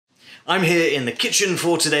I'm here in the kitchen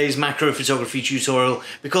for today's macro photography tutorial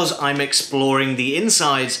because I'm exploring the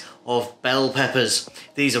insides of bell peppers.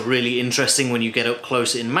 These are really interesting when you get up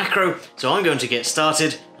close in macro, so I'm going to get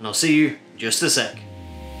started and I'll see you in just a sec.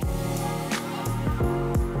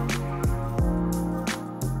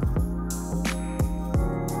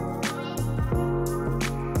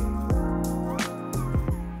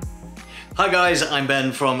 Hi guys, I'm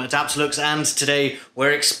Ben from Adaptalux and today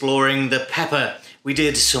we're exploring the pepper. We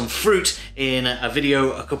did some fruit in a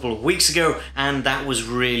video a couple of weeks ago and that was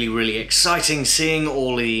really exciting seeing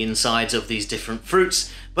all the insides of these different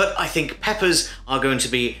fruits, but I think peppers are going to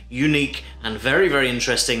be unique and very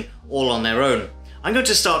interesting all on their own. I'm going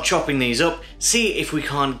to start chopping these up, see if we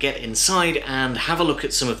can't get inside and have a look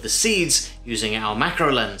at some of the seeds using our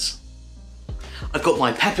macro lens. I've got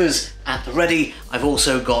my peppers at the ready. I've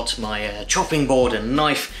also got my chopping board and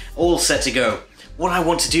knife all set to go. What I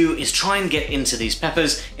want to do is try and get into these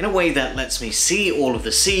peppers in a way that lets me see all of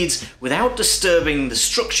the seeds without disturbing the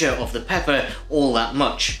structure of the pepper all that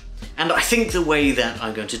much. And I think the way that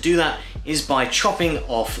I'm going to do that is by chopping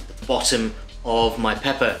off the bottom of my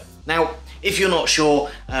pepper. Now, if you're not sure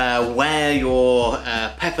where your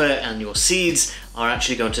pepper and your seeds are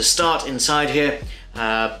actually going to start inside here,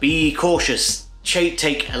 be cautious.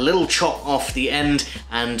 Take a little chop off the end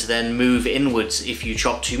and then move inwards. If you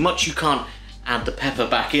chop too much, you can't add the pepper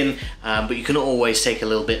back in, but you can always take a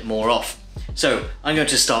little bit more off. So I'm going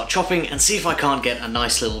to start chopping and see if I can't get a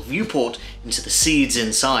nice little viewport into the seeds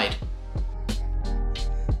inside.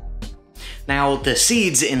 Now the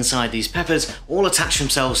seeds inside these peppers all attach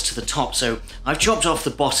themselves to the top, so I've chopped off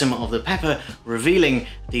the bottom of the pepper, revealing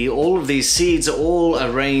all of these seeds all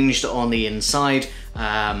arranged on the inside,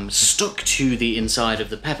 stuck to the inside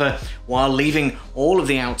of the pepper, while leaving all of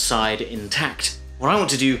the outside intact. What I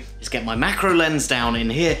want to do is get my macro lens down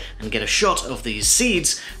in here and get a shot of these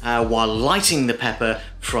seeds while lighting the pepper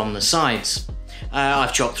from the sides.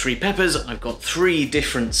 I've chopped 3 peppers, I've got 3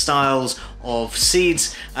 different styles of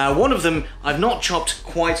seeds. One of them I've not chopped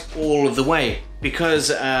quite all of the way because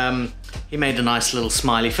he made a nice little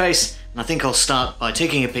smiley face, and I think I'll start by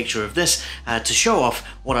taking a picture of this to show off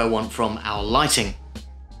what I want from our lighting.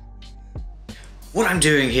 What I'm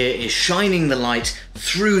doing here is shining the light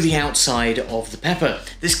through the outside of the pepper.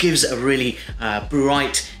 This gives a really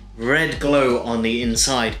bright red glow on the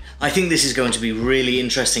inside. I think this is going to be really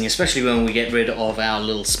interesting, especially when we get rid of our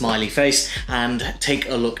little smiley face and take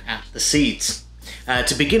a look at the seeds.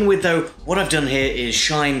 To begin with though, what I've done here is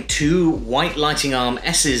shine 2 white lighting arm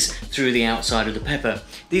S's through the outside of the pepper.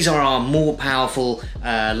 These are our more powerful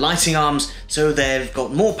lighting arms, so they've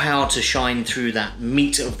got more power to shine through that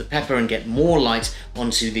meat of the pepper and get more light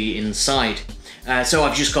onto the inside. So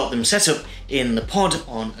I've just got them set up in the pod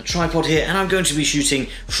on a tripod here, and I'm going to be shooting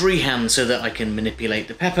freehand so that I can manipulate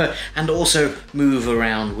the pepper and also move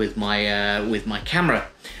around with my camera.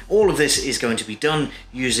 All of this is going to be done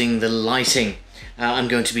using the lighting. I'm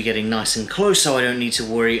going to be getting nice and close so I don't need to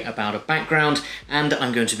worry about a background, and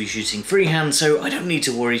I'm going to be shooting freehand so I don't need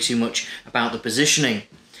to worry too much about the positioning.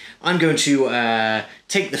 I'm going to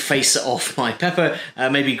take the face off my pepper,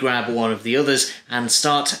 maybe grab one of the others and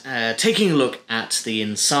start taking a look at the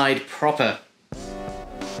inside proper.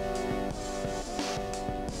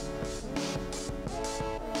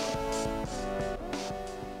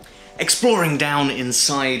 Exploring down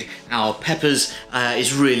inside our peppers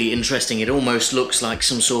is really interesting. It almost looks like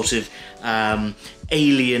some sort of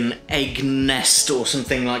alien egg nest or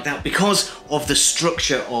something like that because of the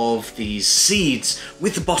structure of these seeds.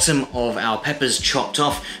 With the bottom of our peppers chopped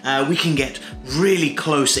off, we can get really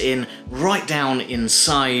close in, right down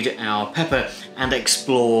inside our pepper and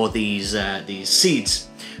explore these seeds.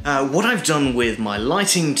 What I've done with my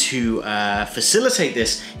lighting to facilitate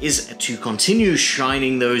this is to continue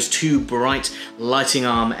shining those 2 bright lighting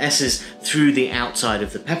arm S's through the outside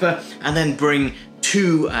of the pepper and then bring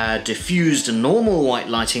 2 diffused normal white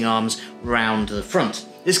lighting arms round the front.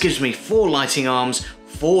 This gives me 4 lighting arms,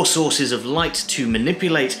 4 sources of light to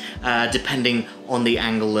manipulate depending on the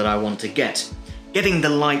angle that I want to get. Getting the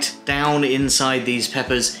light down inside these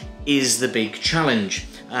peppers is the big challenge.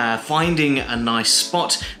 Finding a nice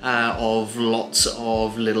spot of lots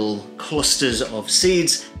of little clusters of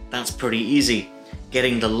seeds, that's pretty easy.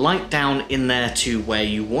 Getting the light down in there to where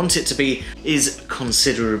you want it to be is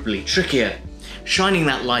considerably trickier. Shining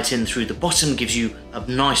that light in through the bottom gives you a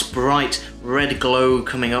nice bright red glow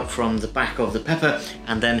coming up from the back of the pepper,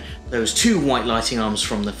 and then those 2 white lighting arms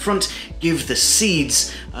from the front give the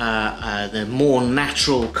seeds the more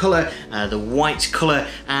natural colour, the white colour,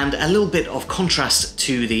 and a little bit of contrast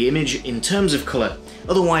to the image in terms of colour.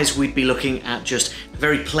 Otherwise we'd be looking at just a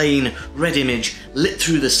very plain red image lit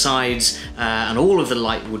through the sides, and all of the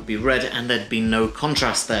light would be red and there'd be no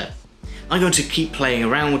contrast there. I'm going to keep playing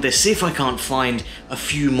around with this, see if I can't find a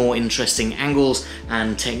few more interesting angles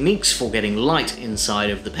and techniques for getting light inside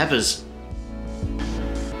of the peppers.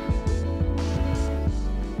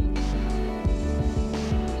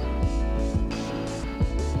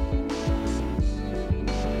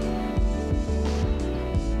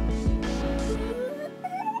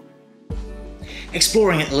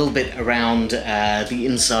 Exploring it a little bit around the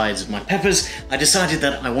insides of my peppers, I decided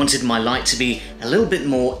that I wanted my light to be a little bit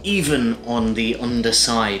more even on the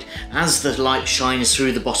underside. As the light shines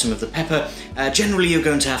through the bottom of the pepper, generally you're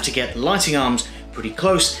going to have to get the lighting arms pretty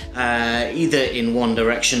close, either in one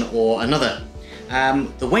direction or another.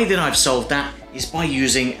 The way that I've solved that is by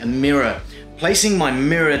using a mirror. Placing my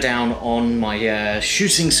mirror down on my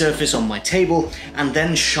shooting surface on my table and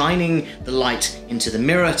then shining the light into the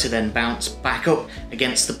mirror to then bounce back up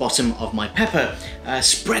against the bottom of my pepper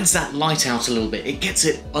spreads that light out a little bit. It gets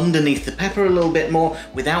it underneath the pepper a little bit more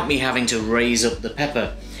without me having to raise up the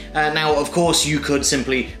pepper. Now of course you could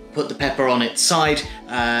simply put the pepper on its side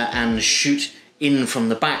and shoot in from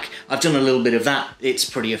the back. I've done a little bit of that, it's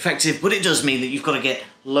pretty effective, but it does mean that you've got to get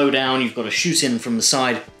low down, you've got to shoot in from the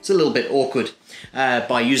side. It's a little bit awkward.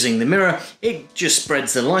 By using the mirror, it just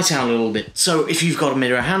spreads the light out a little bit. So if you've got a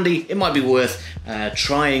mirror handy, it might be worth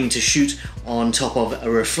trying to shoot on top of a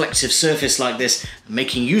reflective surface like this,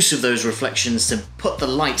 making use of those reflections to put the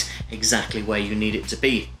light exactly where you need it to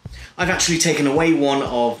be. I've actually taken away one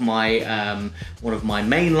of my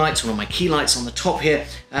main lights, one of my key lights on the top here,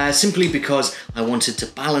 simply because I wanted to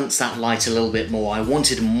balance that light a little bit more. I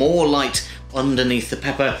wanted more light underneath the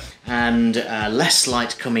pepper and less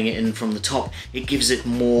light coming in from the top. It gives it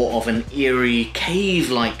more of an eerie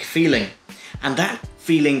cave-like feeling, and that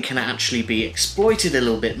feeling can actually be exploited a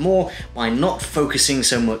little bit more by not focusing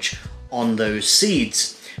so much on those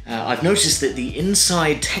seeds. I've noticed that the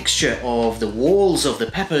inside texture of the walls of the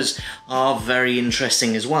peppers are very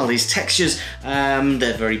interesting as well. These textures,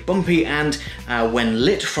 they're very bumpy and when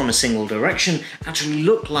lit from a single direction actually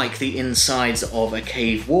look like the insides of a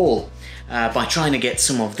cave wall. By trying to get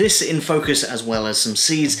some of this in focus as well as some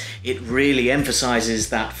seeds, it really emphasizes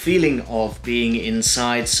that feeling of being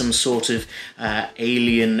inside some sort of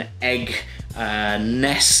alien egg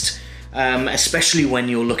nest. Especially when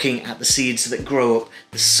you're looking at the seeds that grow up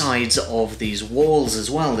the sides of these walls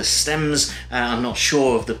as well. The stems, I'm not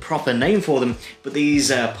sure of the proper name for them, but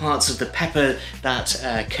these parts of the pepper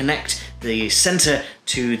that connect the center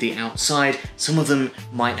to the outside, some of them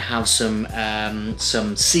might have some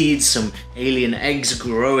seeds, some alien eggs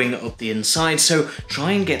growing up the inside, so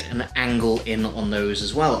try and get an angle in on those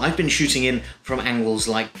as well. I've been shooting in from angles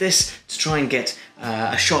like this to try and get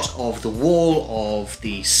a shot of the wall, of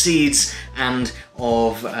the seeds, and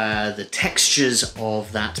of the textures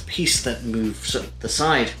of that piece that moves up the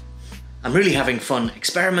side. I'm really having fun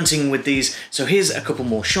experimenting with these, so here's a couple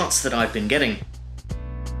more shots that I've been getting.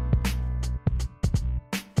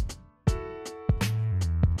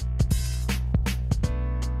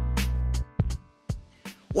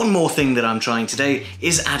 One more thing that I'm trying today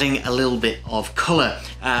is adding a little bit of colour,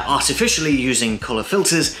 artificially using colour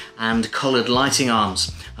filters and coloured lighting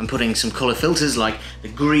arms. I'm putting some colour filters like the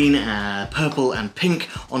green, purple and pink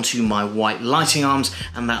onto my white lighting arms,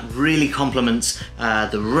 and that really complements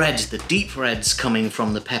the red, the deep reds coming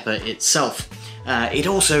from the pepper itself. It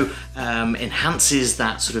also enhances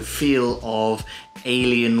that sort of feel of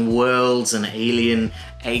alien worlds and alien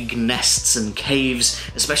egg nests and caves,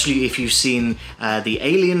 especially if you've seen the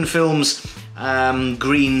Alien films.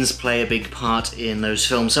 Greens play a big part in those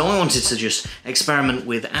films, so I wanted to just experiment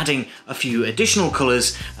with adding a few additional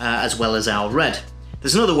colours as well as our red.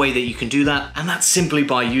 There's another way that you can do that, and that's simply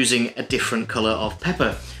by using a different colour of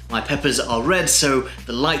pepper. My peppers are red, so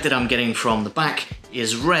the light that I'm getting from the back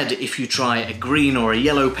is red. If you try a green or a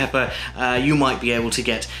yellow pepper, you might be able to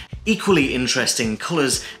get equally interesting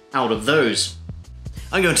colours out of those.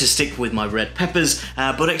 I'm going to stick with my red peppers,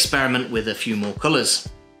 but experiment with a few more colours.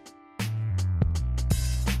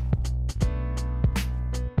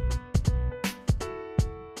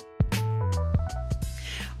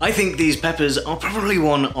 I think these peppers are probably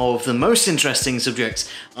one of the most interesting subjects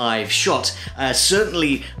I've shot.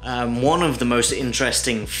 Certainly one of the most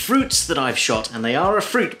interesting fruits that I've shot, and they are a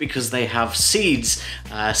fruit because they have seeds.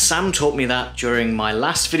 Sam taught me that during my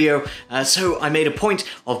last video, so I made a point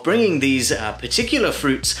of bringing these particular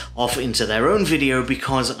fruits off into their own video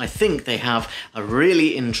because I think they have a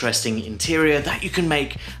really interesting interior that you can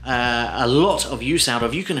make a lot of use out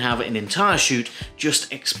of. You can have an entire shoot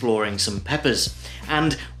just exploring some peppers.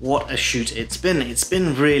 And what a shoot it's been. It's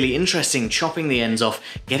been really interesting chopping the ends off,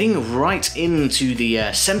 getting right into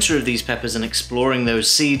the center of these peppers and exploring those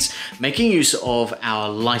seeds, making use of our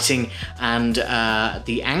lighting and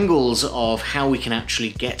the angles of how we can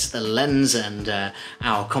actually get the lens and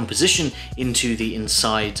our composition into the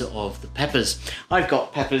inside of the peppers. I've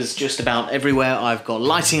got peppers just about everywhere. I've got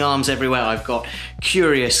lighting arms everywhere. I've got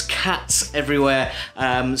curious cats everywhere.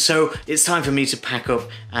 So it's time for me to pack up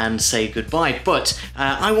and say goodbye. But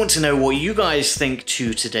I want to know what you guys think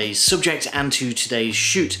to today's subject and to today's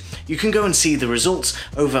shoot. You can go and see the results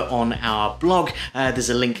over on our blog. There's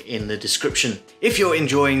a link in the description. If you're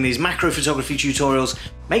enjoying these macro photography tutorials,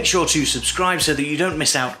 make sure to subscribe so that you don't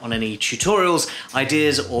miss out on any tutorials,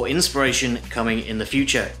 ideas, or inspiration coming in the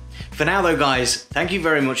future. For now though guys, thank you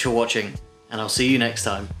very much for watching, and I'll see you next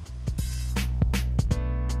time.